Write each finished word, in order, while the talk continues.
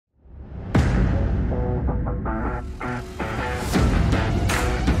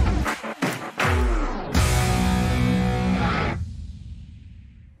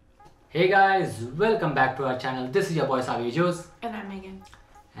Hey guys, welcome back to our channel. This is your boy Savijos. And I'm Megan.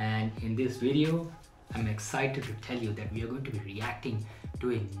 And in this video, I'm excited to tell you that we are going to be reacting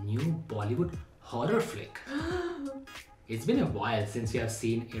to a new Bollywood horror flick. It's been a while since we have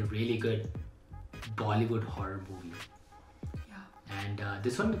seen a really good Bollywood horror movie. Yeah. And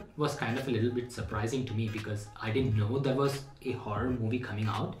this one was kind of a little bit surprising to me because I didn't know there was a horror movie coming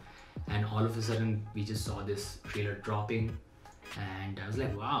out. And all of a sudden, we just saw this trailer dropping. And I was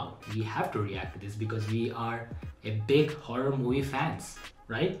like, wow, we have to react to this because we are a big horror movie fans,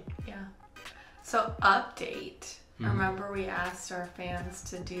 right? Yeah. So update. Remember we asked our fans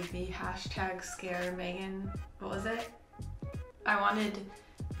to do the hashtag scare Megan. What was it? I wanted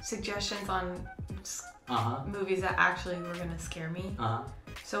suggestions on movies that actually were gonna scare me.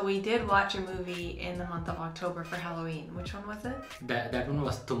 So we did watch a movie in the month of October for Halloween. Which one was it? That one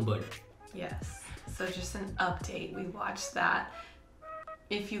was Tumbad. Yes. So just an update. We watched that.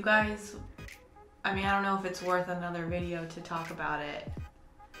 If you guys, I don't know if it's worth another video to talk about it,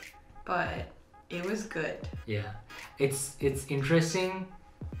 but it was good. Yeah, it's interesting,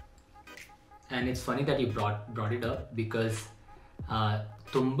 and it's funny that you brought it up because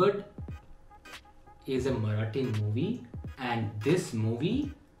Tumbad is a Marathi movie, and this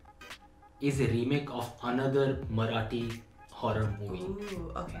movie is a remake of another Marathi horror movie.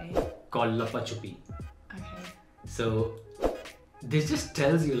 Ooh, okay. Called Lapachupi. Okay. So this just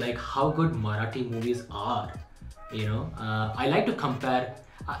tells you like how good Marathi movies are. You know, I like to compare.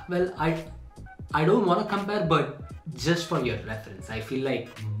 Well, I don't want to compare, but just for your reference, I feel like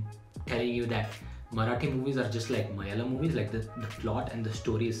telling you that Marathi movies are just like Malayalam movies. Like the plot and the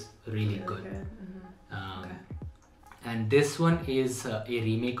story is really good. Okay. And this one is a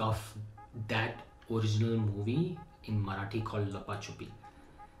remake of that original movie in Marathi called Lapachupi.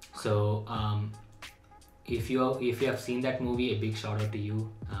 So if you have seen that movie, a big shout out to you.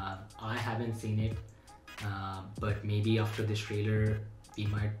 I haven't seen it, but maybe after this trailer we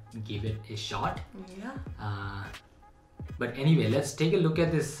might give it a shot. Yeah. But anyway, let's take a look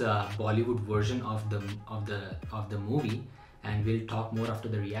at this Bollywood version of the movie, and we'll talk more after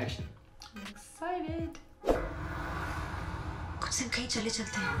the reaction. I'm excited. कुछ दिन कहीं चले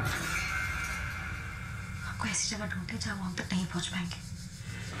चलते हैं। आपको ऐसी जगह ढूंढते जहाँ हम तक नहीं पहुँच पाएंगे।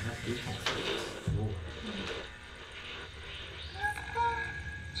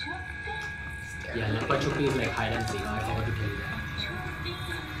 Yeah, Lapachupi is like hide and seek. I forgot to tell you that.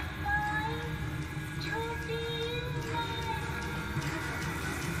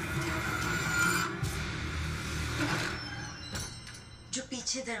 जो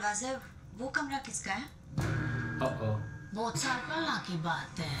पीछे दरवाजा है, वो कमरा किसका है? Uh-oh. बहुत साल पहला की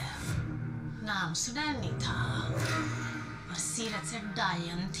बात है। नाम सुना नहीं था, पर सीरत से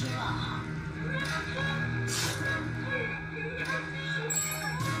डायन थी वहाँ।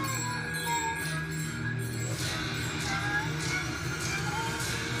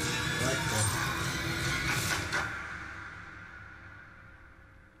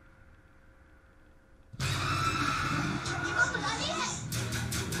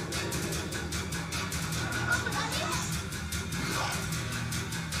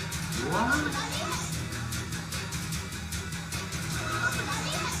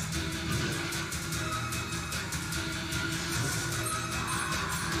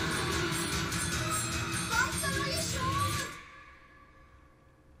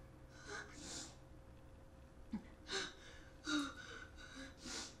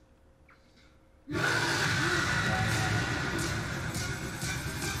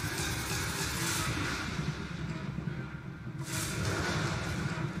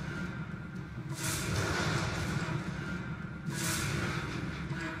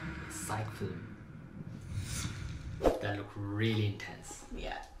 Psych film. That looked really intense.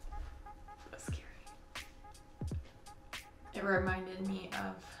 Yeah. That's scary. It reminded me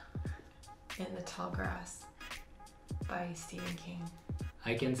of In the Tall Grass by Stephen King.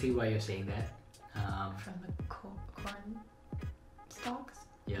 I can see why you're saying that. From the corn stalks.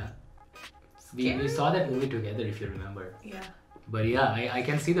 Yeah. We saw that movie together, if you remember. Yeah. But yeah, I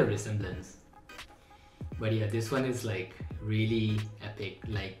can see the resemblance. But yeah, this one is like really epic.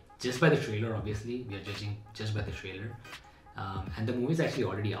 Like just by the trailer, obviously, we are judging just by the trailer. And the movie is actually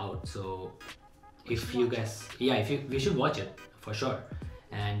already out. So if you guys, we should watch it for sure.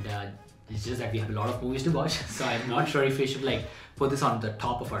 And it's just that we have a lot of movies to watch. So I'm not sure if we should like put this on the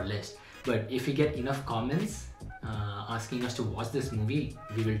top of our list. But if we get enough comments asking us to watch this movie,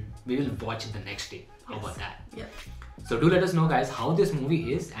 we will watch it the next day. How about that? Yeah. So do let us know, guys, how this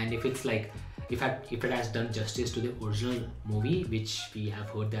movie is, and if it's like if it has done justice to the original movie, which we have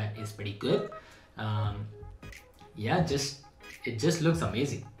heard that is pretty good. Yeah, it just looks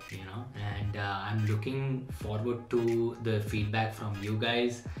amazing. you know, and I'm looking forward to the feedback from you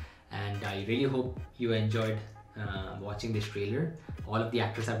guys, and I really hope you enjoyed watching this trailer. All of the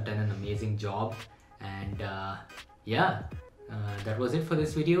actors have done an amazing job, and yeah, that was it for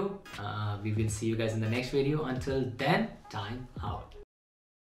this video. We will see you guys in the next video. Until then, time out.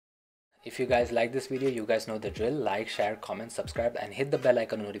 If you guys like this video, you guys know the drill. Like, share, comment, subscribe, and hit the bell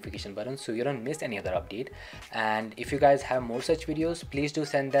icon notification button so you don't miss any other update. And if you guys have more such videos, please do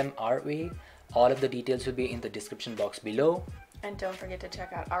send them our way. All of the details will be in the description box below. And don't forget to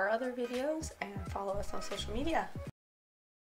check out our other videos and follow us on social media.